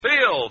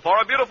for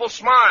a beautiful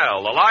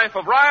smile, the life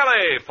of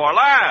Riley for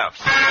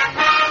laughs.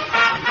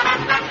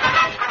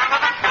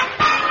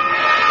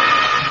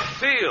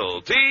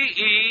 Teal,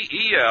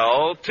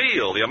 T-E-E-L,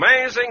 Teal, the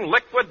amazing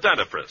liquid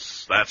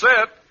dentifrice. That's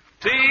it,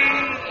 T-E-E-L.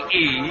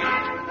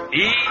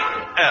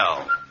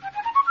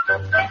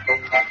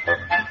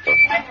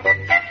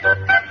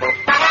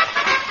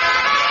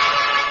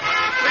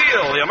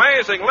 Teal, the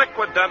amazing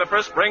liquid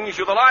dentifrice, brings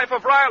you the life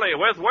of Riley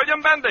with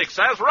William Bendix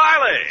as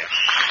Riley.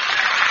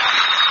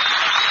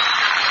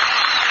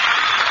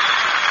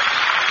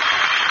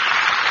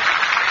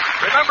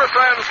 Remember,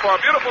 friends, for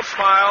beautiful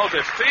smiles,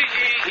 it's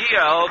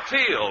T-E-E-L,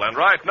 Teal. And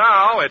right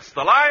now, it's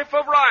the life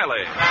of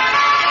Riley.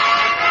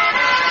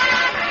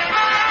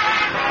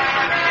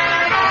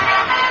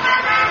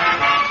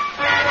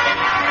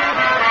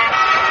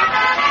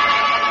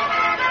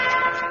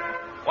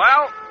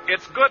 Well,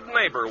 it's Good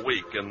Neighbor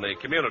Week in the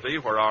community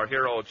where our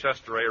hero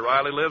Chester A.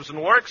 Riley lives and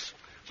works.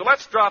 So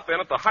let's drop in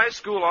at the high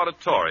school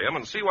auditorium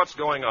and see what's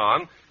going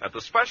on at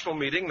the special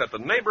meeting that the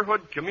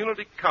Neighborhood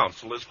Community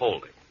Council is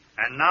holding.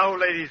 And now,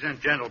 ladies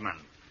and gentlemen,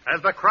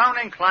 as the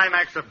crowning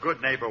climax of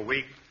Good Neighbor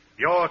Week,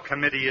 your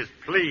committee is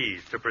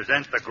pleased to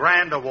present the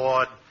grand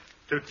award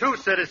to two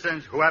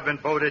citizens who have been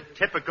voted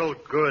typical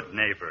good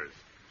neighbors.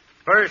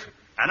 First,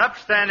 an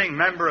upstanding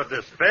member of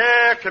this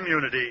fair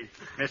community,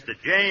 Mr.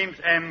 James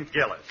M.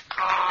 Gillis.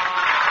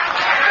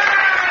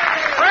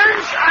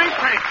 Friends, I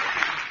thank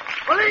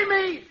you. Believe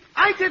me,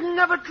 I didn't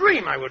ever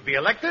dream I would be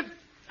elected,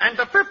 and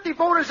the 50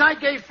 voters I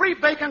gave free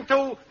bacon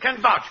to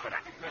can vouch for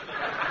that.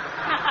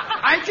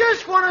 I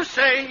just want to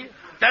say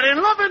that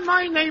in loving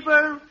my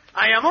neighbor,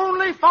 I am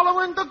only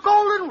following the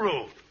golden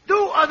rule.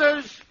 Do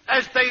others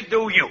as they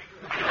do you.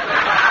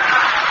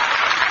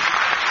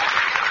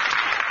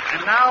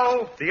 And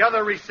now, the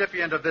other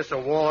recipient of this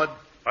award,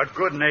 a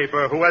good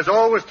neighbor who has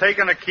always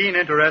taken a keen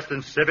interest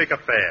in civic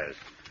affairs,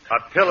 a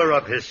pillar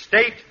of his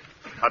state,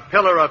 a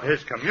pillar of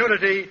his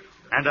community,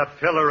 and a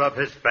pillar of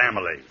his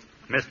family,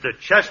 Mr.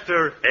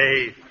 Chester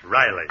A.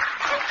 Riley.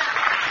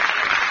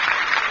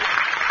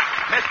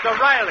 Mr.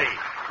 Riley,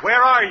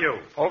 where are you?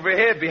 Over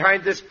here,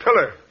 behind this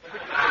pillar.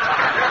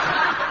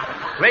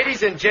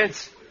 Ladies and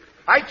gents,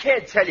 I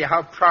can't tell you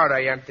how proud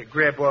I am to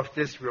grab off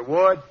this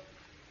reward.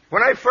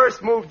 When I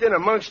first moved in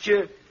amongst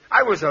you,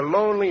 I was a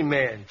lonely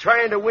man,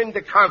 trying to win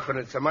the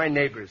confidence of my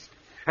neighbors.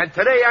 And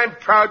today I'm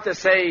proud to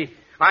say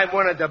I'm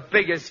one of the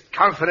biggest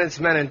confidence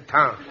men in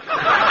town.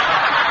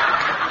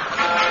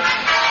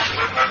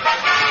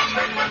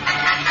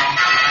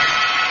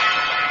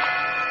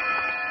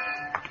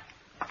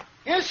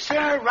 Yes,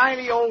 sir,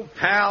 Riley, old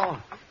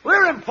pal.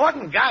 We're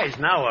important guys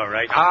now, all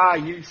right. Ah,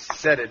 you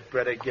said it,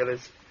 Brother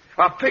Gillis.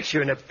 Our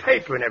picture in the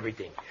paper and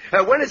everything.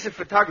 When is the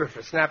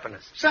photographer snapping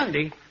us?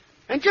 Sunday.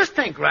 And just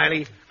think,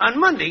 Riley, on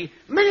Monday,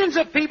 millions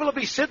of people will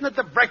be sitting at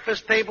the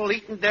breakfast table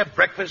eating their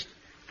breakfast.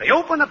 They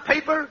open the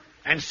paper,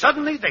 and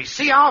suddenly they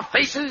see our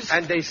faces.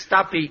 And they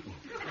stop eating.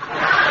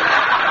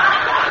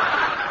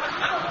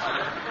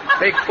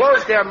 They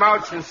close their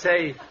mouths and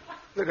say,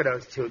 look at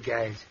those two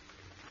guys.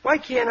 Why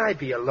can't I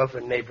be a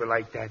loving neighbor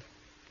like that?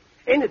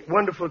 Ain't it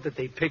wonderful that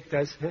they picked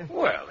us, huh?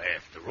 Well,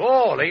 after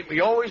all, ain't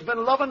we always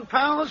been loving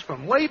pals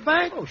from way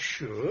back? Oh,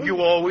 sure.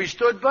 You always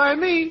stood by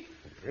me.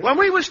 When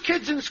we was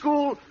kids in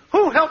school,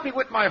 who helped me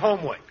with my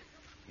homework?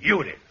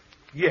 You did.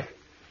 Yeah.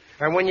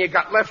 And when you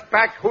got left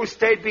back, who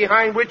stayed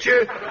behind with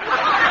you?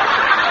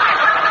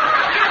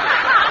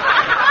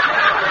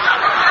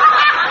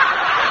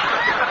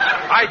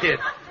 I did.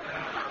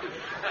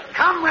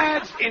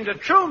 Comrades in the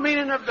true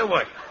meaning of the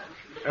word.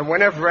 And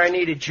whenever I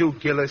needed you,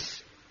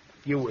 Gillis,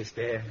 you was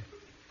there.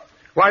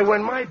 Why,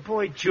 when my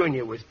boy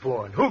Junior was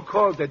born, who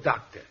called the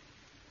doctor?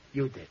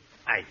 You did.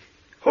 I did.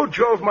 Who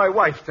drove my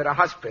wife to the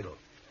hospital?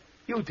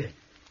 You did.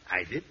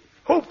 I did.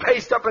 Who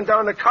paced up and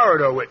down the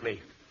corridor with me?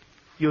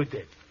 You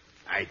did.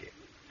 I did.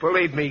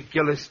 Believe me,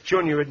 Gillis,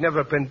 Junior had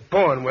never been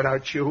born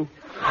without you.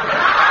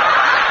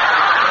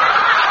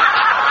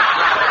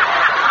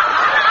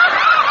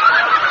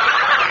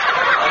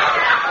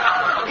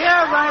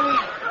 Yeah, Riley.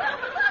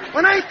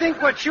 When I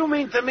think what you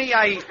mean to me,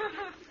 I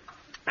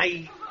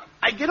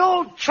get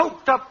all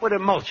choked up with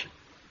emotion.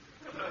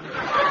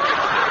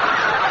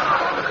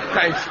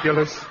 Thanks,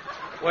 Gillis.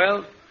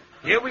 Well,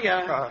 here we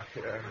are.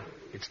 Yeah.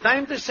 It's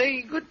time to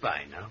say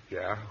goodbye now.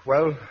 Yeah.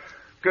 Well,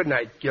 good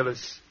night,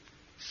 Gillis,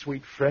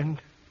 sweet friend.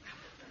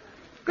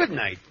 Good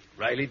night,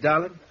 Riley,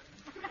 darling.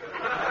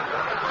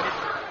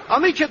 I'll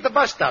meet you at the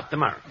bus stop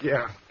tomorrow.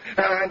 Yeah.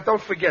 And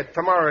don't forget,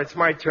 tomorrow it's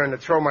my turn to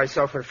throw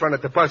myself in front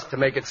of the bus to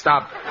make it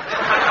stop.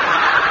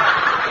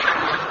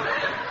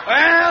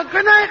 Well,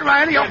 good night,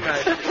 Riley. Good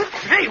night.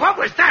 Hey, what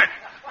was that?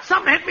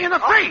 Something hit me in the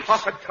face.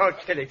 Oh,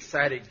 don't get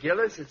excited,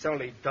 Gillis. It's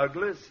only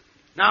Douglas.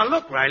 Now,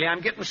 look, Riley, I'm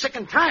getting sick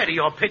and tired of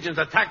your pigeons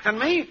attacking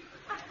me.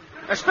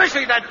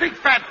 Especially that big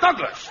fat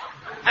Douglas.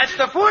 That's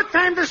the fourth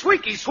time this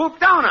week he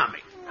swooped down on me.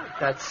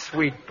 That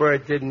sweet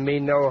bird didn't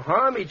mean no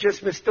harm. He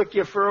just mistook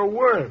you for a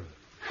worm.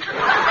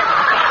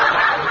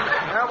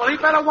 Yeah, well, he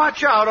better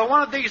watch out, or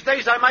one of these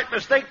days I might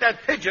mistake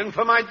that pigeon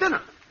for my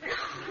dinner.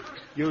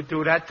 You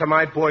do that to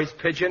my boy's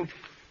pigeon,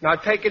 Now,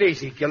 take it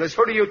easy, Gillis.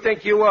 Who do you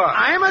think you are?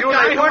 I am a you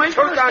guy lay who one ain't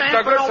tooth gonna on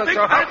stand for Douglas, no and big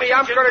so help me,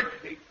 I'm fat going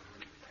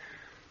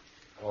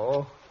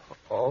to...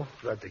 Oh,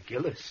 Brother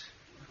Gillis.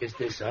 Is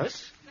this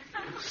us?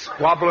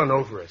 Squabbling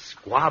over a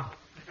squab.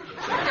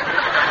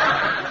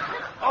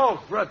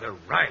 Oh, Brother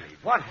Riley,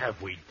 what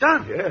have we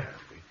done? Yeah.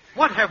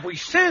 What have we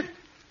said?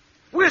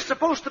 We're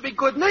supposed to be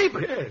good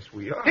neighbors. Yes,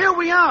 we are. Here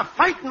we are,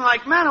 fighting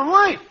like man and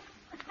wife.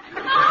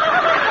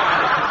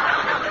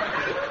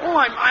 Oh,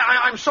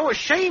 I'm so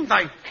ashamed.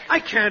 I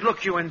can't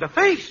look you in the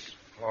face.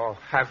 Oh,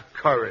 have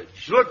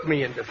courage. Look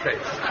me in the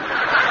face.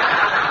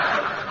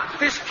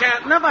 This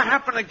can't never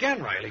happen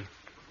again, Riley.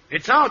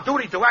 It's our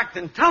duty to act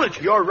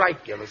intelligent. You're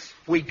right, Gillis.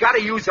 We got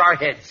to use our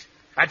heads.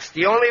 That's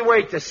the only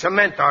way to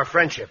cement our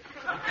friendship.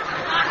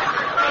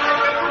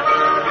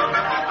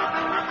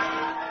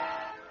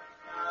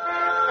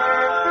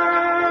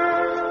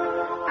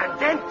 And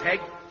then, Peg,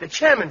 the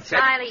chairman said...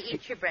 Riley,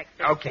 eat your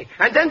breakfast. Okay.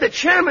 And then the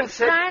chairman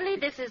said... Riley,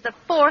 this is the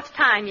 4th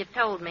time you've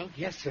told me.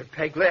 Yes, sir,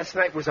 Peg. Last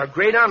night was a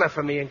great honor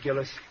for me and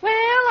Gillis. Well,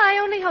 I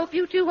only hope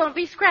you two won't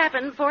be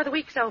scrapping before the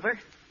week's over.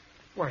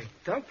 Why,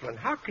 Dumplin',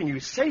 how can you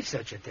say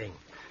such a thing?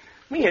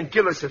 Me and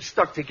Gillis have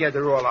stuck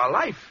together all our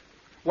life.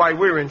 Why,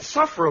 we're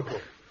insufferable.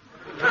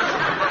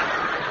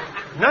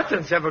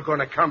 Nothing's ever going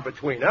to come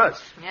between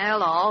us.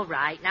 Well, all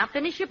right. Now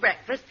finish your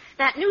breakfast.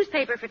 That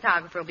newspaper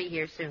photographer will be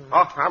here soon.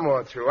 Oh, I'm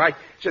all through. I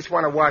just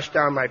want to wash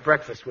down my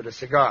breakfast with a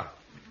cigar.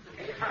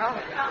 Oh,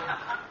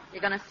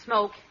 you're going to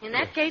smoke. In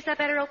that case, I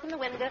better open the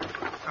window.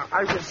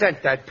 I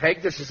resent that,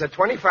 Peg. This is a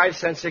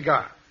 25-cent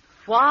cigar.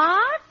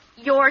 What?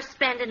 You're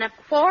spending a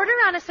quarter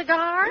on a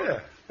cigar?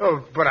 Yeah.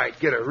 Oh, but I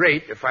get a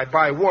rate. If I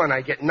buy one,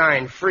 I get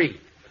 9 free.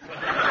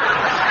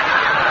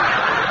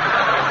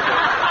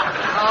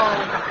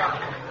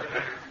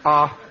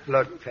 Oh,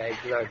 look, Peg,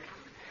 look.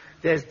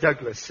 There's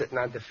Douglas sitting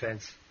on the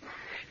fence.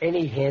 Ain't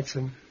he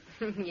handsome?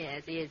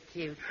 Yes, he is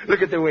cute.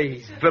 Look at the way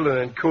he's billing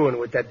and cooing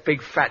with that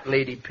big fat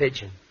lady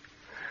pigeon.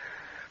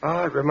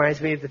 Oh, it reminds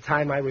me of the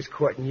time I was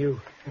courting you.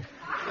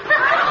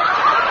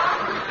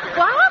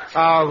 What?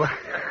 Oh,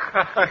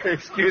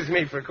 excuse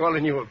me for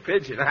calling you a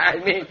pigeon. I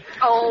mean...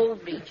 Oh,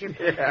 read your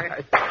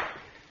paper. Yeah.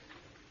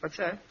 What's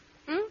that?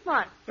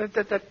 What?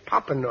 That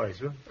popping noise,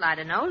 huh? Well, I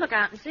don't know. Look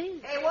out and see.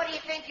 Hey, what do you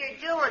think you're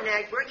doing,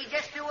 Egbert? You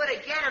just do it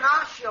again and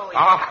I'll show you.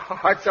 Oh,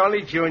 it's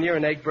only Junior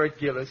and Egbert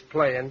Gillis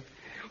playing.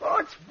 Oh,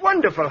 it's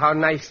wonderful how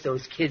nice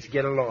those kids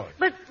get along.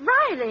 But,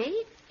 Riley,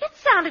 it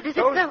sounded as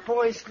if Those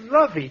boys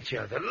love each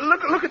other.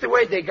 Look at the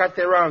way they got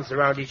their arms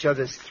around each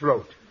other's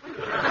throat.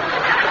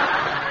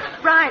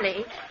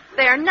 Riley,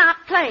 they're not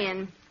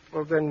playing.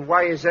 Well, then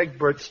why is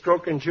Egbert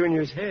stroking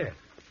Junior's hair?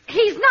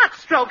 He's not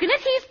stroking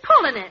it. He's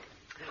pulling it.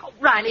 Oh,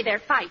 Riley, they're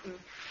fighting.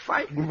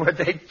 Fighting? But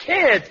they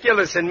can't.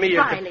 Gillis and me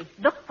are... Riley,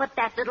 look what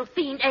that little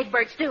fiend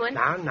Egbert's doing.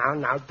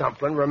 Now,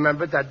 Dumplin',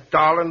 remember that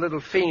darling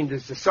little fiend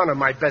is the son of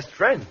my best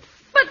friend.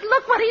 But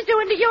look what he's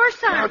doing to your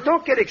son. Now,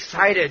 don't get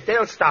excited.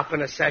 They'll stop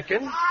in a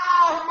second.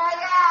 Oh, my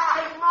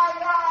eyes, my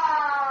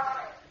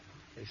eyes.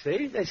 You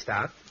see? They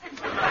stopped.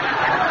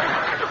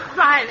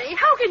 Riley,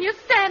 how can you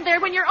stand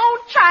there when your own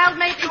child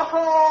may be...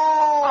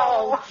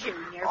 Oh,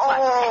 Junior,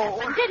 what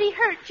happened? Did he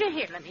hurt you?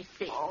 Here, let me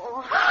see.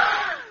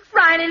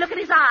 Riley, look at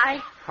his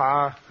eye.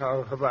 How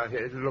about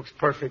it? It looks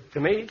perfect to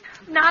me.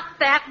 Not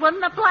that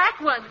one, the black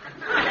one. Look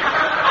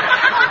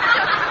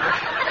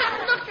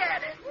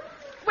at it.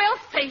 Well,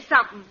 say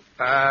something.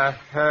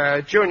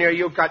 Junior,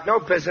 you've got no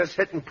business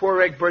hitting poor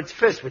Egbert's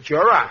fist with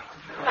your eye.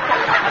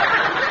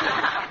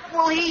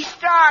 Well, he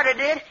started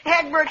it.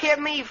 Egbert hit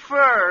me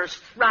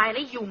first.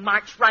 Riley, you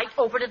march right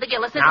over to the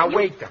Gillises. Now,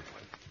 wait,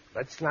 Dumplin'.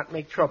 Let's not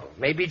make trouble.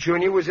 Maybe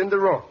Junior was in the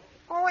wrong.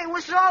 Oh, it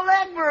was all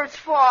Egbert's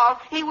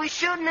fault. He was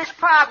shooting his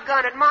pop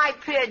gun at my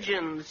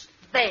pigeons.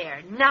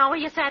 There. Now are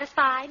you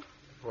satisfied?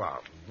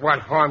 Well, what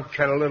harm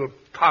can a little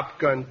pop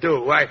gun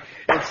do?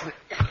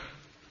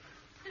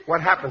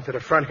 What happened to the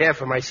front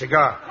half of my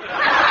cigar?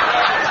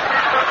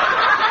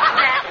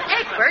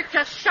 That Egbert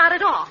just shot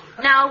it off.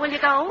 Now will you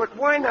go? But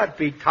why not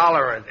be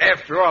tolerant?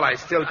 After all, I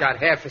still got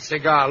half a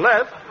cigar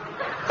left.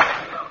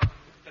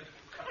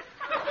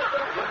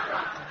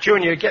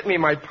 Junior, get me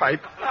my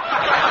pipe.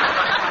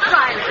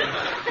 Riley,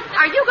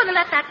 are you going to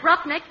let that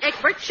roughneck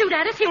Egbert shoot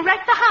at us? He'll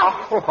wreck the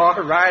house. Oh,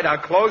 all right, I'll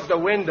close the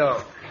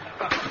window.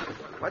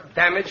 What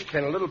damage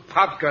can a little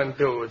pop gun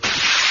do?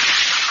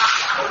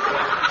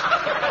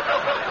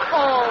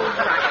 All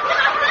right.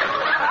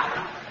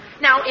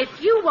 Now, if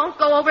you won't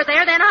go over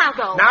there, then I'll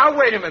go. Now,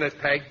 wait a minute,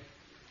 Peg.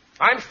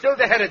 I'm still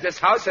the head of this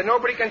house, and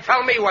nobody can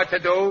tell me what to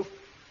do.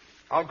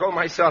 I'll go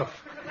myself.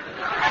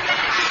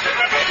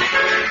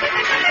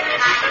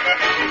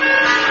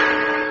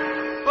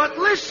 But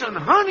listen,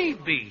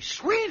 honeybee,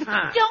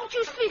 sweetheart. Don't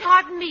you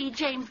sweetheart me,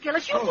 James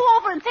Gillis. You go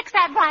over and fix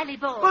that Riley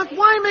boy. But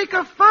why make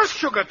a fuss,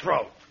 sugar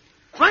throat?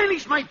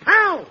 Riley's my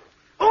pal.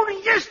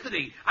 Only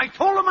yesterday, I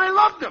told him I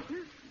loved him.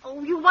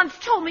 Oh, you once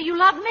told me you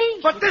loved me.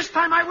 But this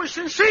time I was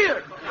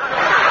sincere.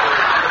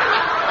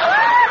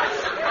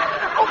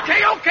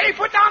 Okay,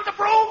 put down the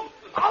broom.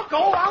 I'll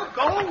go.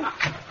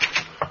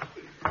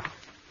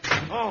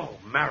 Oh,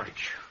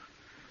 marriage.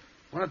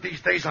 One of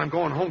these days I'm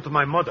going home to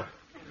my mother.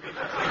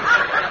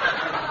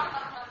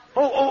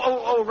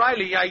 Oh,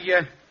 Riley,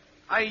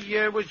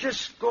 I was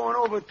just going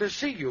over to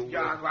see you.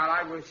 Yeah, well,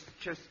 I was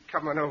just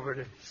coming over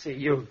to see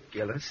you,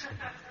 Gillis.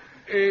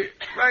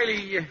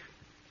 Riley,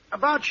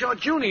 about your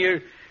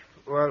junior.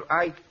 Well,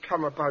 I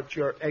come about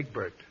your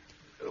Egbert.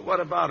 What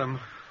about him?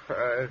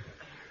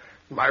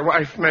 My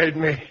wife made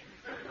me.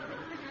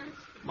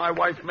 My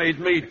wife made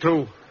me,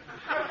 too.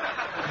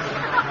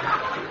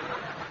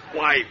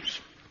 Wives.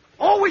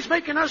 Always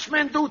making us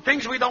men do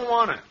things we don't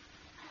want to.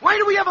 Why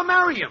do we ever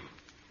marry him?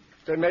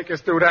 They make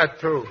us do that,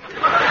 too.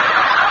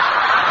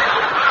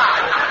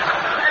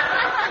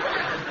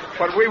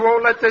 But we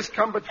won't let this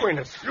come between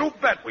us. You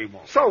bet we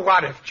won't. So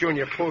what if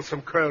Junior pulls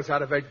some curls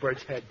out of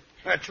Egbert's head?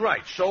 That's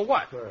right. So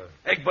what?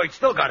 Egbert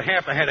still got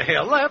half a head of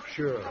hair left.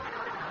 Sure.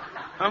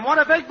 And what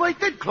if Egbert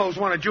did close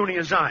one of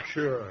Junior's eyes?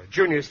 Sure.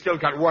 Junior's still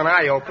got one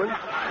eye open.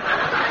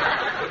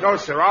 No,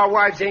 sir. Our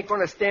wives ain't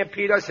going to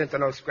stampede us into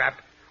no scrap.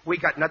 We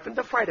got nothing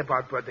to fight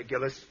about, Brother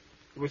Gillis.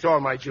 It was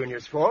all my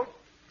Junior's fault.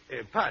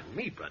 Pardon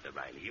me, Brother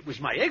Riley. It was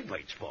my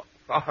Egbert's fault.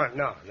 Oh,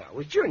 no. It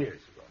was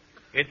Junior's fault.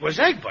 It was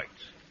Egbert's.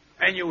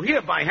 And you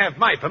hereby have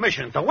my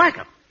permission to whack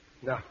him.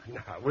 No.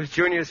 It was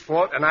Junior's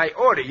fault, and I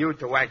order you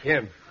to whack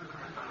him.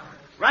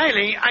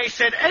 Riley, I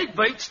said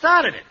Egbert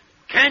started it.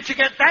 Can't you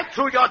get that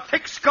through your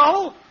thick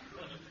skull?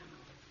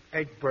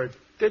 Egbert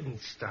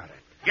didn't start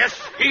it. Yes,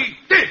 he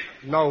did.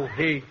 No,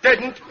 he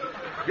didn't.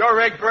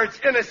 Your Egbert's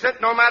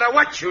innocent no matter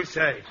what you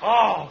say.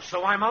 Oh,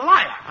 so I'm a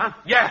liar, huh?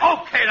 Yeah.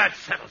 Okay, that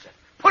settles it.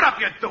 Put up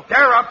your duke.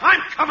 They're up.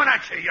 I'm coming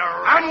at you, you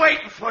rat. I'm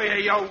waiting for you,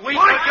 you weak.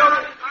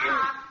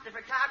 The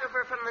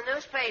photographer from the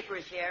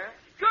newspapers here.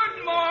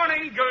 Good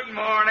morning.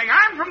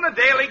 I'm from the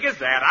Daily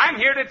Gazette. I'm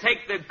here to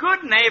take the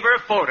Good Neighbor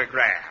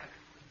photograph.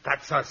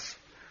 That's us.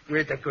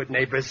 We're the good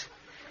neighbors.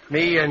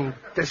 Me and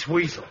this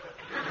weasel.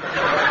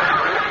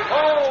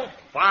 Oh,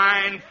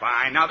 fine.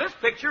 Now, this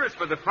picture is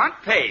for the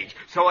front page,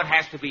 so it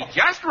has to be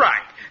just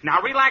right.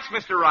 Now, relax,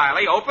 Mr.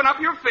 Riley. Open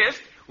up your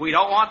fist. We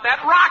don't want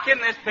that rock in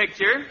this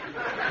picture.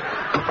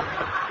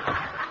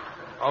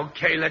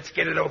 Okay, let's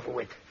get it over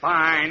with.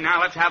 Fine.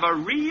 Now, let's have a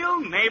real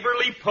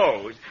neighborly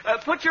pose.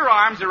 Put your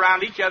arms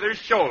around each other's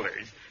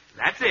shoulders.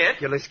 That's it.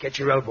 Gillis, get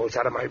your elbows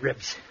out of my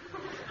ribs.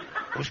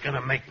 Who's going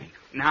to make me?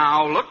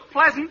 Now, look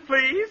pleasant,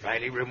 please.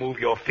 Riley, remove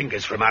your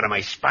fingers from out of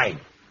my spine.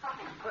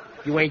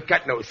 You ain't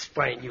got no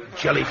spine, you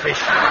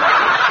jellyfish.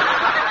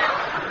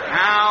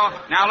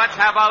 Now, let's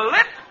have a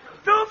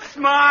little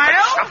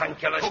smile. Shoving,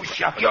 Gillis. Who's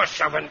shoving? You're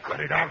shoving. Cut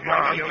it out,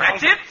 Riley.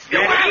 That's it.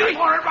 You're waiting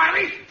for it,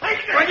 Riley.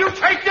 Take this. Will you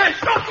take this?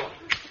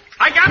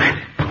 I got it.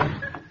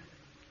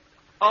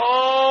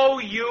 Oh,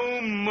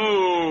 you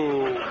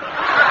move.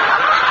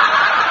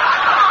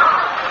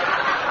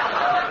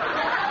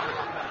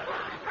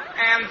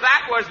 And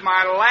that was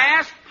my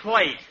last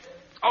plate.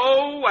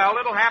 Oh, well,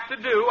 it'll have to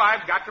do.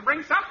 I've got to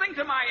bring something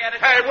to my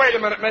editor. Hey, wait a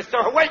minute, mister.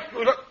 Wait.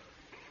 Look.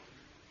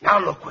 Now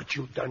look what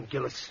you've done,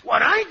 Gillis.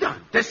 What I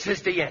done? This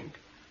is the end.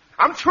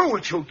 I'm through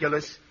with you,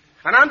 Gillis.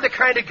 And I'm the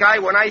kind of guy,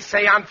 when I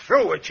say I'm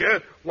through with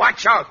you,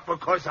 watch out,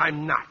 because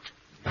I'm not.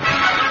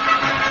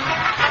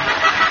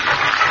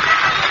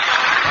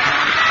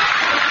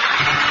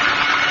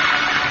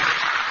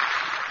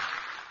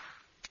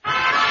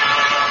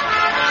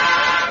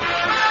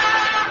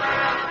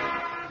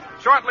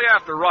 Shortly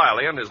after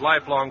Riley and his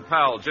lifelong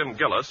pal Jim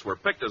Gillis were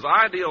picked as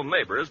ideal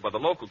neighbors by the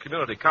local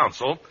community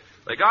council,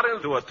 they got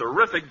into a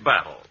terrific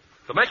battle.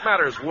 To make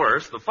matters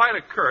worse, the fight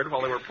occurred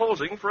while they were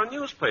posing for a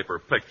newspaper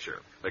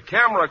picture. The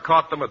camera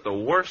caught them at the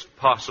worst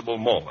possible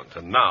moment,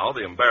 and now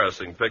the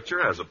embarrassing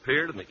picture has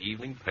appeared in the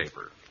evening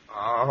paper.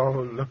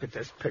 Oh, look at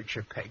this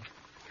picture, Peg.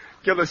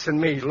 Gillis and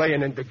me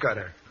laying in the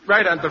gutter,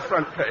 right on the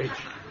front page.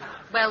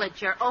 Well, it's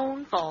your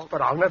own fault.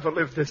 But I'll never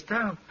live this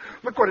down.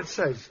 Look what it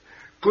says.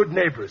 Good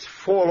neighbors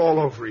fall all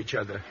over each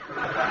other.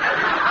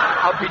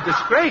 I'll be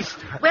disgraced.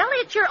 Well,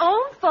 it's your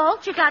own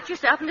fault you got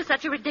yourself into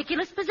such a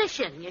ridiculous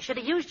position. You should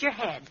have used your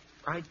head.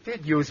 I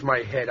did use my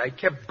head. I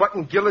kept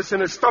butting Gillis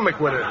in his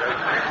stomach with it.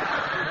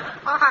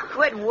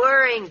 Quit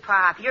worrying,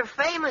 Pop. You're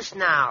famous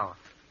now.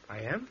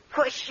 I am?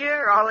 Well,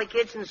 sure. All the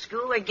kids in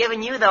school are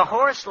giving you the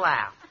horse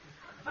laugh.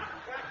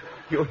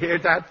 You hear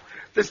that?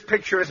 This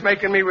picture is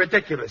making me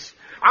ridiculous.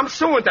 I'm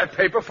suing that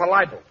paper for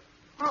libel.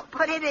 Well,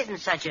 but it isn't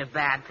such a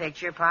bad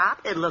picture,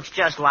 Pop. It looks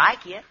just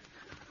like you.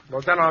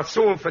 Well, then I'll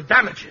sue him for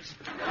damages.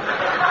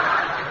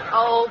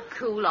 Oh,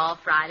 cool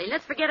off, Riley.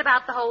 Let's forget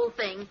about the whole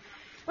thing.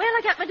 Well,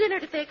 I got my dinner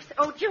to fix.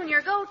 Oh,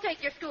 Junior, go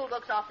take your school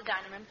books off the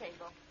dining room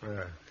table.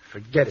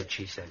 Forget it,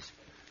 she says.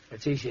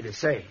 It's easy to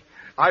say.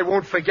 I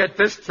won't forget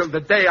this till the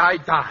day I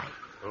die.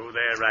 Oh,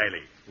 there,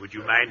 Riley. Would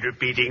you mind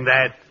repeating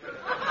that?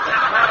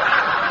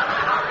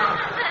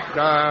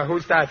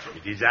 Who's that?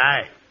 It is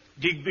I,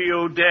 Digby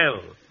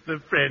Odell, the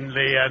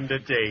friendly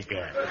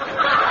undertaker.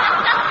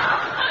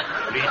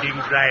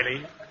 Greetings,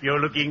 Riley. You're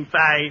looking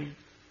fine.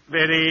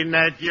 Very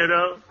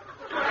natural.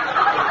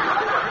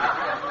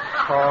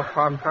 Oh,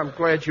 I'm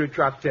glad you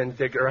dropped in,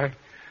 Digger.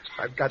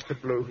 I've got the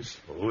blues.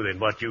 Oh, then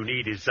what you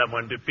need is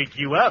someone to pick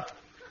you up.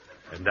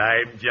 And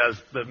I'm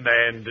just the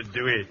man to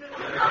do it.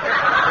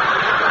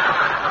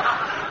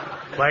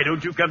 Why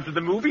don't you come to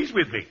the movies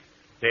with me?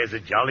 There's a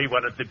jolly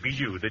one at the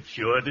Bijou that's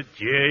sure to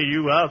cheer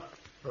you up.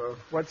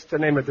 What's the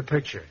name of the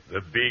picture?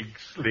 The Big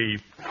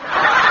Sleep.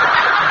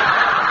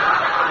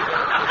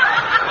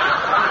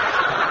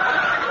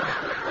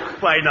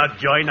 Why not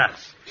join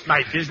us?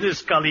 My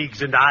business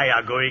colleagues and I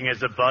are going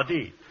as a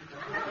body.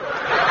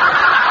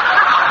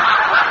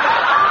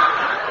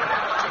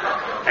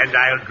 And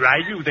I'll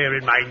drive you there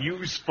in my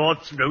new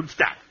sports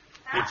roadster.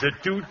 It's a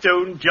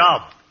two-tone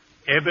job.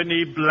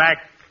 Ebony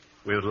black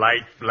with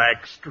light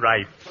black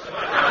stripes.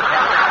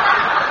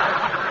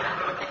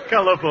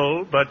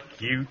 Colorful, but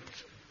cute.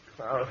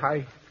 Oh,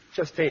 I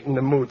just ain't in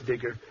the mood,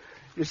 Digger.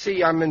 You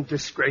see, I'm in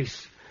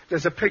disgrace.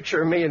 There's a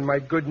picture of me and my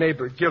good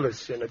neighbor,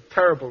 Gillis, in a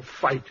terrible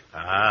fight.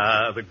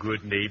 Ah, the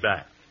good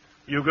neighbor.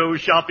 You go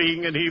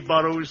shopping and he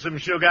borrows some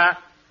sugar.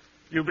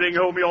 You bring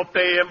home your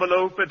pay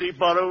envelope and he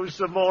borrows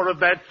some more of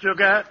that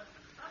sugar.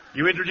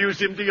 You introduce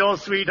him to your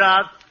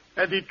sweetheart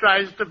and he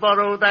tries to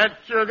borrow that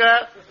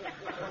sugar.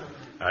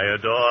 I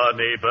adore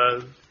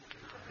neighbors.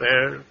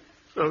 They're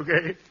so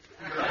gay.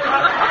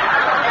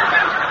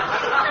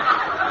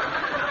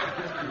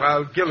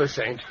 Well, Gillis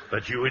ain't.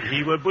 But you and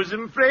he were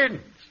bosom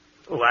friends.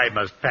 Oh, I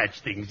must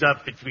patch things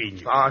up between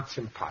you. Oh, it's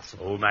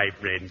impossible. Oh, my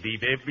friend,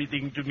 leave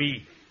everything to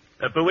me.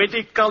 A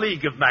poetic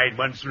colleague of mine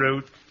once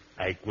wrote,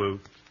 I quote,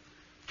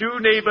 2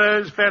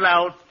 neighbors fell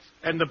out,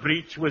 and the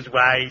breach was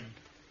wide.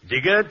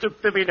 Digger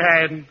took them in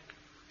hand.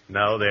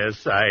 Now they're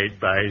side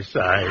by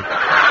side.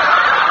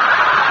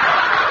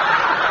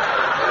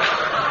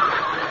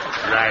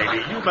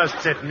 Riley, you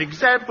must set an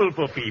example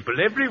for people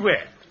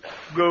everywhere.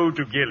 Go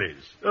to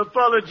Gillis.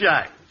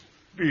 Apologize.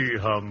 Be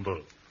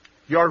humble.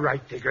 You're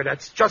right, Digger.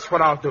 That's just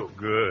what I'll do.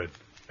 Good.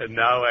 And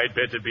now I'd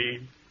better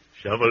be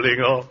shoveling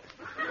off.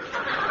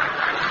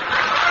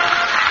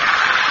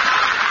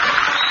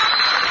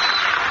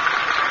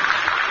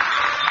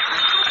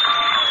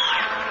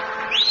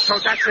 So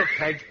that's it,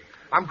 Peg.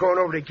 I'm going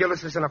over to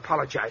Gillis's and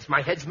apologize.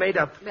 My head's made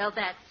up. Well,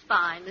 that's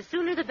fine. The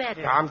sooner the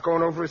better. I'm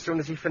going over as soon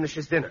as he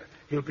finishes dinner.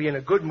 He'll be in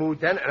a good mood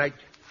then, and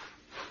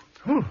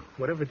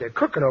whatever they're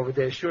cooking over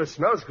there sure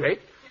smells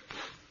great.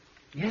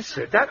 Yes,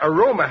 sir. That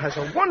aroma has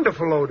a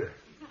wonderful odor.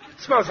 It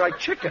smells like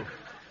chicken.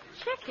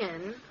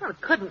 Chicken? Well,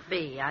 it couldn't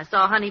be. I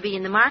saw Honeybee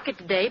in the market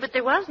today, but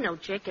there was no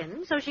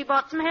chicken, so she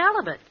bought some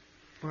halibut.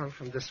 Well,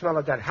 from the smell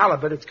of that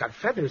halibut, it's got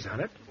feathers on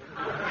it.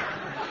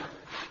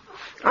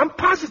 I'm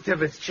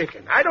positive it's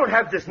chicken. I don't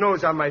have this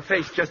nose on my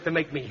face just to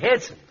make me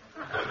handsome.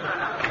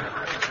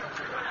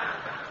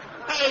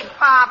 Hey,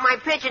 Pop, my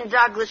pigeon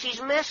Douglas,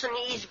 he's missing.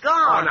 He's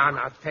gone. Oh,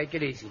 no. Take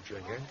it easy,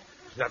 Junior.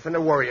 There's nothing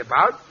to worry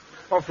about.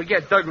 Don't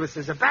forget, Douglas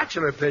is a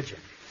bachelor pigeon.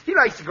 He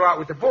likes to go out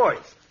with the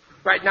boys.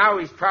 Right now,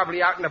 he's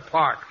probably out in the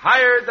park,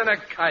 higher than a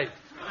kite.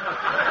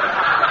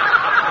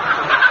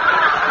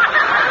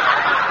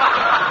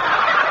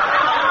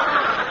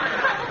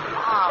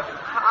 Oh,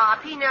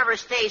 Pop, he never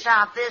stays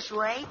out this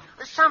way.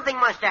 Something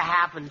must have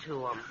happened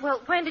to him.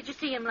 Well, when did you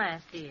see him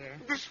last, dear?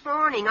 This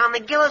morning, on the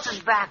Gillis's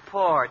back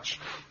porch.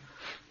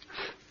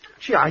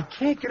 Gee, I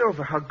can't get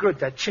over how good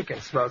that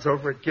chicken smells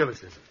over at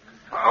Gillis's.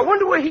 I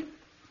wonder where he...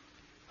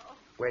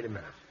 Wait a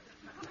minute.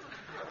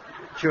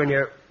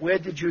 Junior, where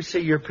did you see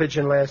your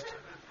pigeon last?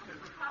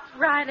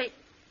 Riley,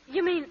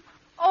 you mean...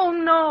 Oh,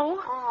 no.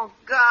 Oh,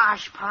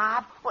 gosh,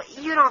 Pop. Well,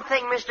 you don't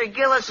think Mr.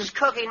 Gillis is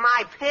cooking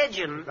my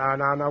pigeon?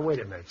 No, wait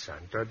a minute,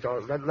 son.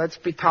 Let's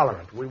be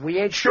tolerant. We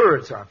ain't sure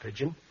it's our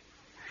pigeon.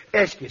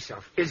 Ask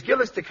yourself, is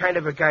Gillis the kind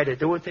of a guy to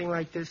do a thing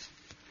like this?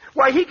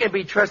 Why, he can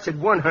be trusted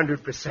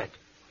 100%.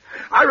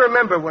 I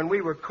remember when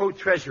we were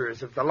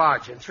co-treasurers of the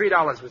lodge and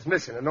 $3 was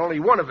missing and only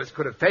one of us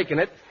could have taken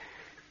it.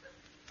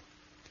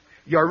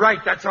 You're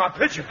right, that's our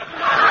pigeon. Riley,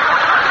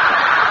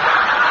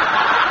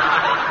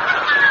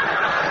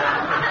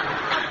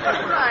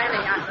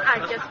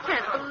 I just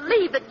can't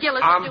believe that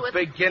Gillis would do it.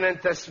 I'm beginning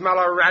to smell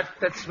a rat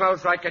that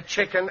smells like a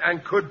chicken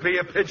and could be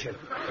a pigeon.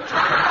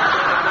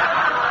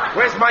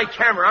 Where's my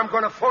camera? I'm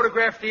going to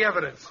photograph the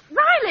evidence.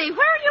 Riley,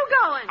 where are you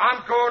going?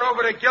 I'm going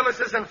over to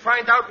Gillis's and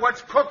find out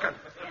what's cooking.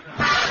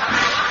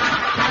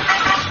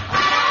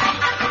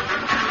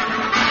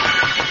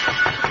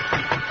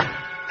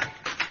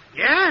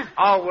 Yeah?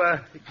 Oh,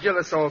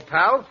 Gillis, old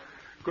pal.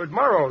 Good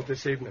morrow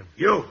this evening.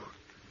 You?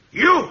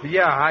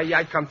 Yeah,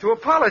 I come to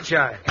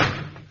apologize.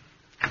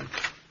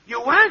 You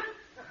what?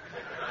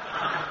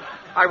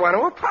 I want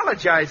to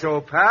apologize,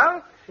 old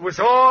pal. It was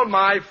all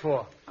my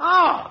fault.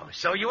 Oh,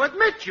 so you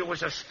admit you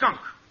was a skunk.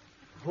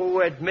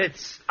 Who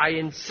admits I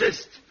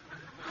insist?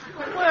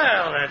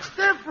 Well, that's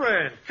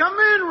different. Come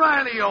in,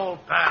 Riley,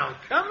 old pal.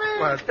 Come in.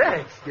 Well,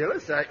 thanks,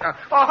 Gillis.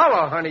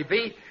 Hello,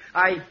 Honeybee.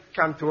 I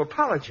come to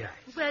apologize.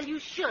 Well, you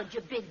should,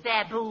 you big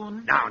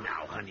baboon. Now,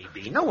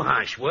 Honeybee, no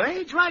harsh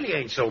words. Riley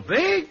ain't so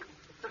big.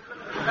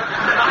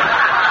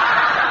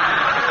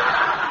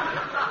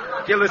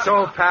 Gillis,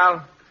 old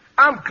pal,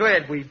 I'm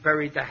glad we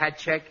buried the hat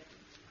check.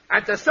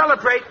 And to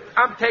celebrate,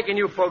 I'm taking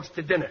you folks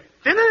to dinner.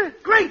 Dinner?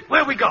 Great.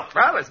 Where we go?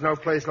 Well, there's no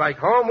place like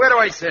home. Where do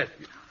I sit?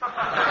 Well,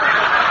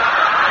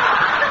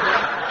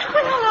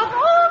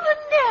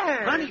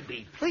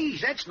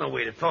 please, that's no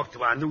way to talk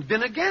to our new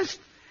dinner guest.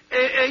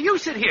 You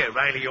sit here,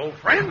 Riley, old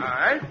friend. All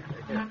right.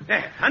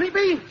 There,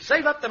 Honeybee,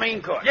 save up the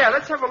main course. Yeah,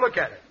 let's have a look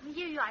at it.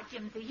 Here you are,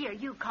 Jimsy. Here,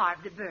 you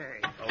carved the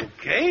bird.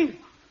 Okay.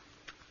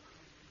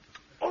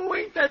 Oh,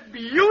 ain't that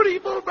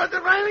beautiful, Brother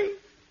Riley?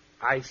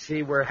 I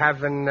see we're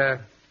having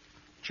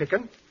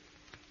chicken.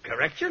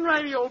 Correction,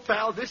 Riley, old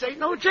pal. This ain't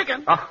no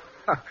chicken. Oh,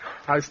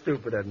 how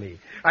stupid of me.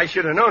 I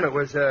should have known it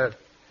was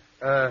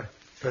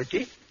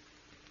turkey.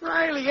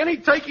 Riley, any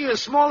turkey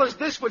as small as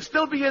this would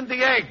still be in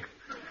the egg.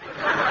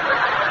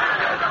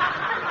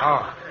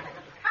 Oh,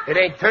 it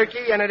ain't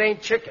turkey and it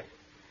ain't chicken.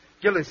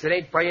 Gillis, it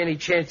ain't by any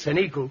chance an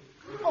eagle.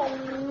 Oh,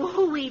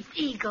 who eats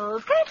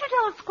eagles? Can't you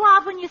tell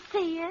Squab when you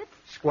see it?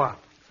 Squab.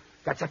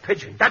 That's a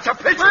pigeon. That's a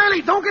pigeon.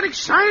 Riley, don't get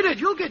excited.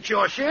 You'll get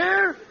your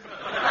share.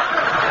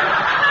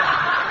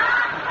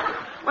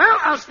 Well,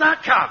 I'll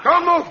start counting.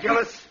 Don't move,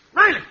 Gillis.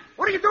 Riley,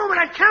 what are you doing with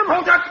that camera?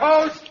 Hold that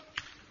pose.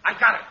 I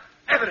got it.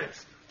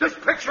 Evidence. This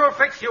picture will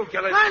fix you,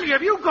 Gillis. Riley,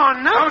 have you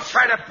gone nuts? Don't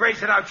try to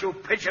brace it out, you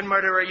pigeon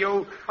murderer,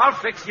 you. I'll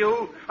fix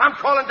you. I'm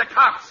calling the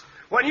cops.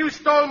 When you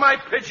stole my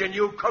pigeon,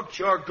 you cooked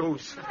your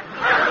goose.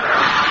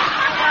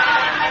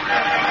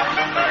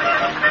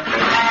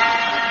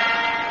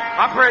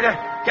 Operator,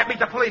 get me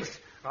the police.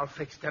 I'll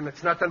fix them.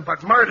 It's nothing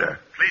but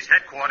murder. Police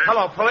headquarters.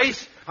 Hello,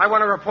 police. I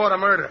want to report a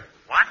murder.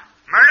 What?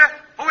 Murder?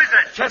 Who is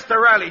this? Chester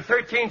Riley,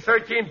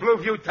 1313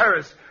 Blueview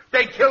Terrace.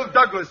 They killed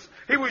Douglas.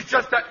 He was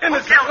just an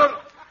innocent killed him?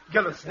 little...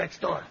 Gillis,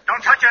 next door.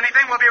 Don't touch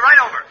anything. We'll be right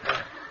over.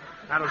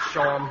 That'll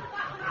show him.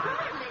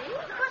 Riley,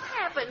 what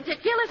happened?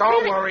 Did Gillis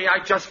Don't really... worry, I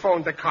just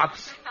phoned the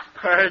cops.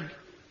 Peg,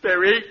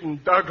 they're eating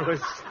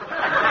Douglas.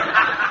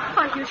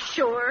 Are you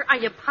sure? Are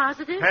you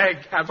positive?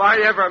 Peg, have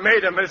I ever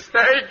made a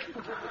mistake?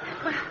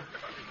 Well,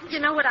 you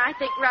know what I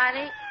think,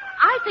 Riley?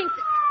 I think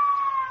that...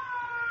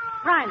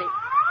 Riley,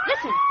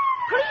 listen.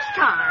 Police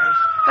cars.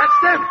 That's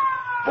them.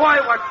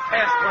 Boy, what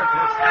fast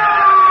workers.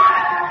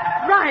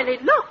 Riley,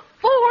 look.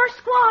 4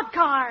 squad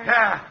cars.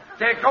 Yeah,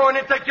 they're going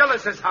into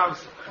Gillis's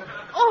house.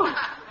 Oh,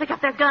 they got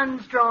their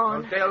guns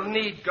drawn. Well, they'll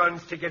need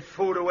guns to get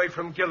food away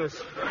from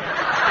Gillis.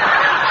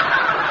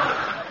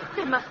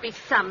 There must be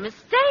some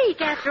mistake.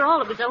 After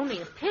all, it was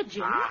only a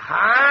pigeon.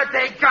 Uh-huh,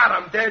 they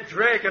got him. They're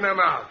dragging him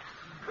out.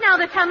 Now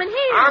they're coming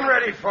here. I'm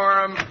ready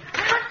for him.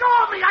 Let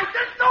go of me. I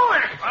didn't do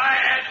it.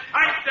 Quiet.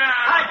 Pipe down.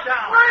 Pipe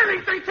down.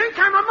 Riley, they think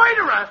I'm a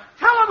murderer.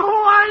 Tell them who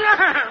I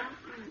am.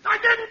 I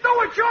didn't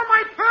do it. You're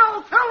my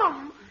pal. Tell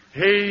them.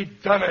 He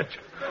done it.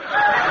 No,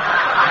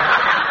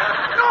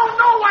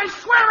 I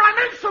swear I'm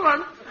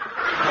insolent.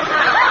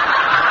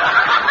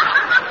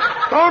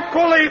 Don't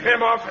believe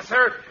him,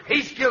 officer.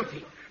 He's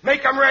guilty.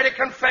 Make him write a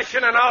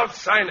confession and I'll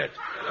sign it.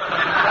 No,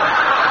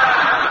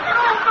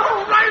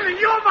 Riley,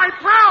 you're my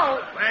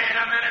pal. Wait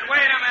a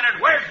minute.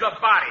 Where's the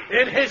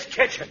body? In his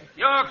kitchen.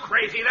 You're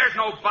crazy. There's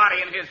no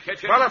body in his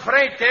kitchen. Well, if it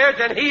ain't there,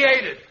 then he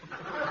ate it.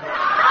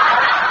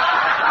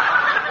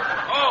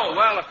 Oh,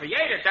 well, if he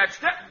ate it, that's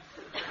it.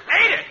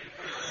 Ate it.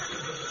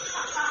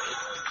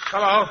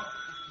 Hello.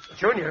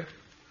 Junior.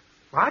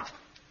 What?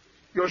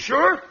 You're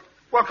sure?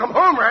 Well, come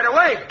home right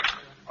away.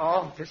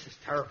 Oh, this is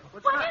terrible.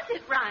 What is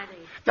it,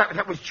 Riley?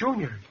 That was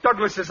Junior.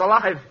 Douglas is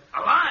alive.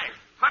 Alive?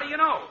 How do you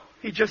know?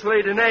 He just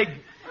laid an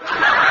egg.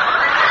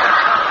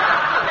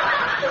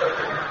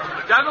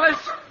 Douglas?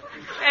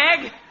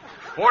 Egg?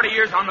 40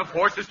 years on the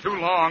force is too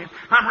long.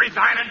 I'm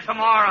resigning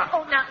tomorrow.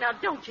 Oh, now,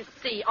 don't you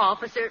see,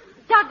 officer?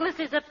 Douglas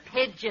is a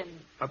pigeon.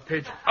 A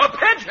pigeon. A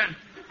pigeon?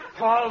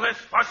 All this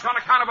fuss on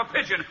account of a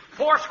pigeon.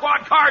 4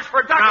 squad cars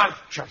for Douglas. Now,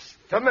 just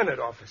a minute,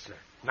 officer.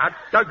 Not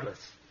Douglas.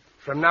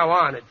 From now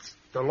on, it's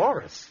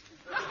Dolores.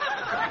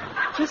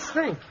 Just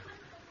think.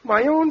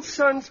 My own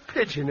son's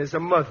pigeon is a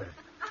mother.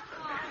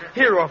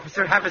 Here,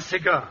 officer, have a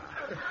cigar.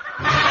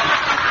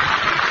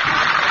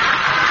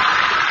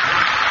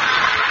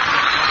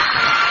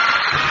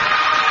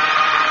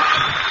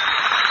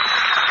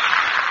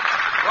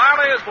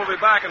 Riley's will be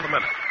back in a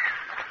minute.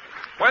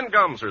 When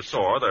gums are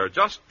sore, there are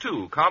just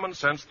 2 common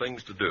sense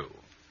things to do.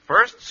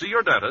 First, see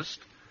your dentist.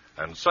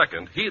 And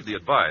second, heed the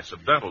advice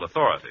of dental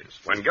authorities.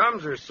 When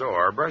gums are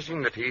sore,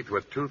 brushing the teeth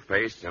with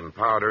toothpaste and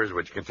powders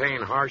which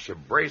contain harsh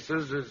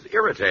abrasives is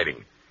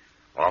irritating.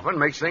 Often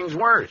makes things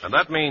worse. And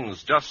that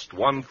means just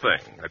one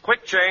thing. A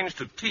quick change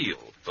to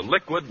Teal, the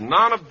liquid,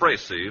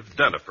 non-abrasive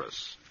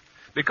dentifrice.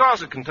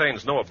 Because it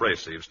contains no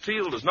abrasives,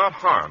 Teal does not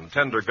harm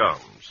tender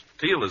gums.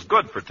 Teal is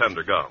good for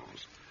tender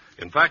gums.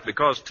 In fact,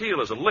 because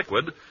Teal is a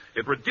liquid,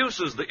 it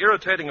reduces the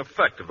irritating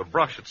effect of the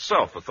brush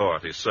itself,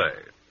 authorities say.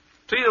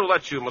 Teal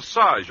lets you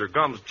massage your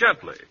gums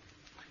gently.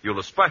 You'll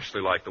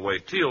especially like the way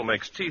Teal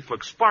makes teeth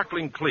look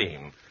sparkling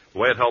clean, the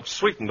way it helps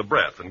sweeten the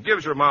breath and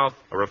gives your mouth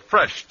a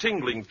refreshed,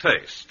 tingling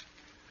taste.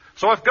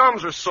 So if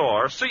gums are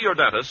sore, see your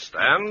dentist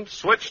and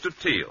switch to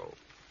Teal.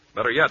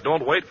 Better yet,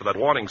 don't wait for that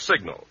warning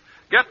signal.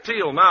 Get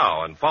Teal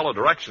now and follow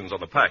directions on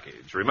the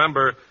package.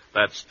 Remember,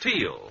 that's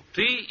Teal,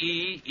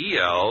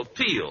 T-E-E-L,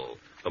 Teal,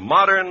 the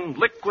modern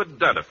liquid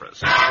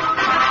dentifrice.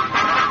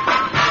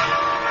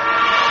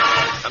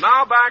 And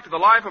now back to the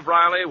life of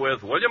Riley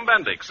with William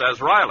Bendix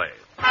as Riley.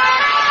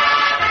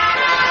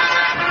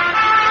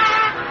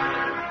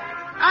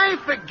 I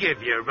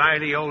forgive you,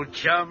 Riley, old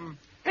chum.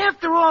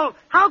 After all,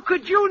 how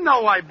could you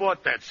know I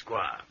bought that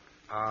squab?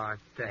 Ah,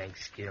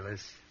 thanks,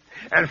 Gillis.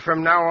 And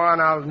from now on,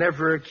 I'll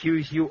never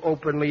accuse you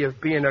openly of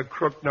being a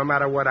crook, no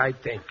matter what I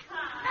think.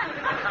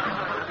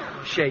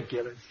 Shake,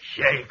 Gillis.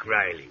 Shake,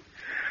 Riley.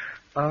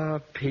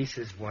 Peace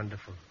is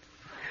wonderful.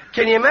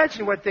 Can you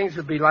imagine what things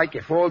would be like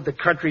if all the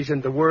countries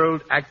in the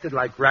world acted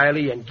like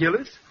Riley and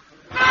Gillis?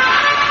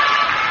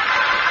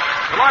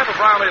 The Life of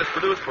Riley is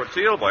produced for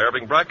Teal by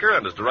Irving Brecker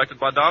and is directed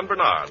by Don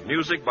Bernard.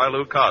 Music by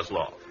Lou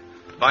Kozloff.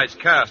 Tonight's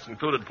cast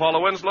included Paula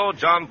Winslow,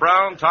 John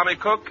Brown, Tommy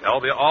Cook,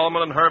 Elvia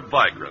Allman, and Herb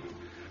Vigran.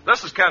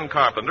 This is Ken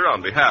Carpenter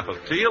on behalf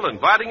of Teal,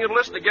 inviting you to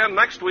listen again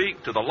next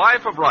week to The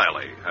Life of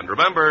Riley. And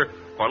remember,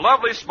 for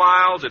lovely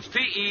smiles, it's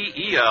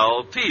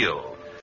T-E-E-L, Teal.